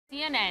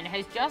CNN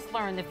has just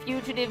learned the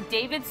fugitive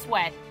David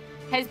Sweat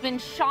has been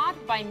shot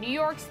by New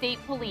York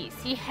State police.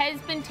 He has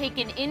been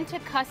taken into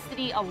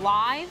custody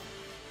alive.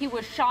 He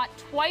was shot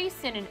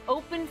twice in an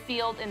open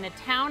field in the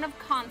town of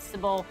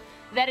Constable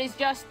that is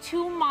just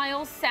 2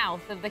 miles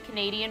south of the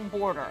Canadian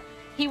border.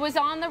 He was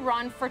on the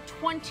run for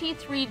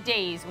 23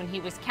 days when he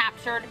was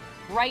captured.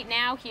 Right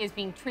now, he is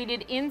being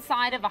treated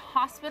inside of a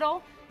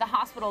hospital. The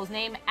hospital is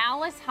named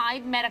Alice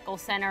Hyde Medical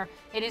Center.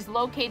 It is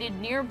located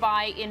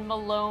nearby in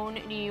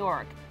Malone, New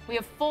York. We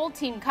have full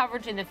team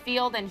coverage in the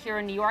field and here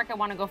in New York. I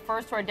want to go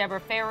first to our Deborah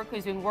Farrick,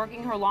 who's been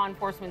working her law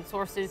enforcement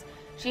sources.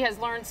 She has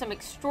learned some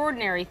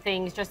extraordinary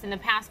things just in the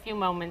past few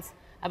moments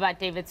about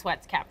David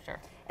Sweat's capture.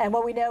 And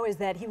what we know is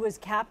that he was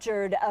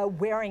captured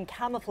wearing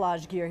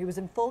camouflage gear. He was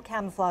in full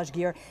camouflage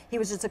gear. He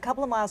was just a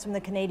couple of miles from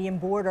the Canadian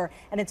border.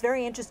 And it's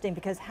very interesting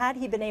because had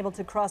he been able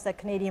to cross that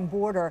Canadian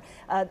border,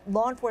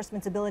 law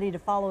enforcement's ability to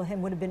follow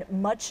him would have been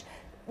much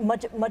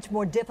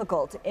more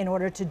difficult in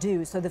order to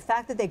do. So the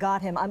fact that they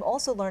got him, I'm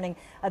also learning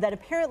that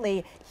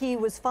apparently he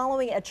was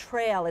following a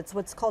trail. It's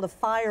what's called a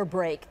fire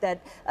break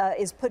that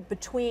is put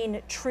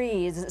between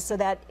trees so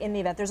that in the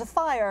event there's a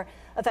fire,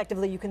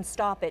 effectively you can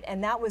stop it.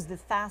 And that was the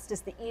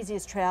fastest, the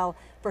easiest trail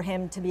for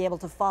him to be able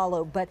to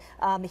follow. But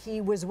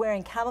he was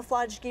wearing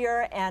camouflage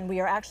gear, and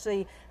we are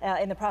actually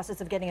in the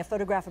process of getting a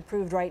photograph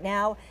approved right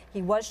now.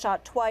 He was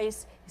shot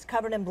twice. He's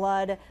covered in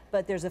blood,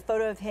 but there's a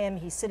photo of him.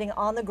 He's sitting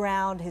on the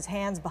ground, his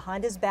hands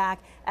behind his back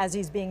as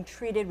he's being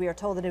treated. We are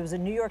told that it was a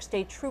New York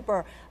State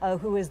trooper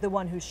who is the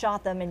one who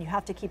shot them. And you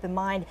have to keep in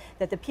mind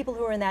that the people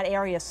who were in that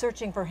area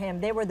searching for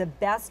him, they were the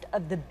best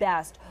of the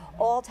best,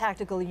 all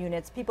tactical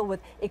units, people with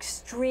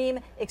extreme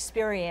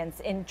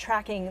experience in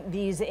tracking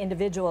these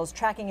individuals,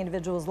 tracking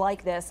individuals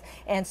like this.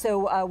 And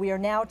so we are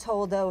now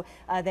told, though,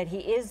 that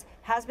he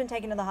has been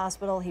taken to the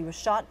hospital. He was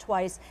shot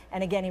twice.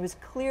 And again, he was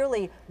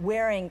clearly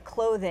wearing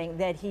clothing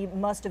that he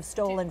must have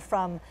stolen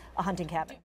from a hunting cabin.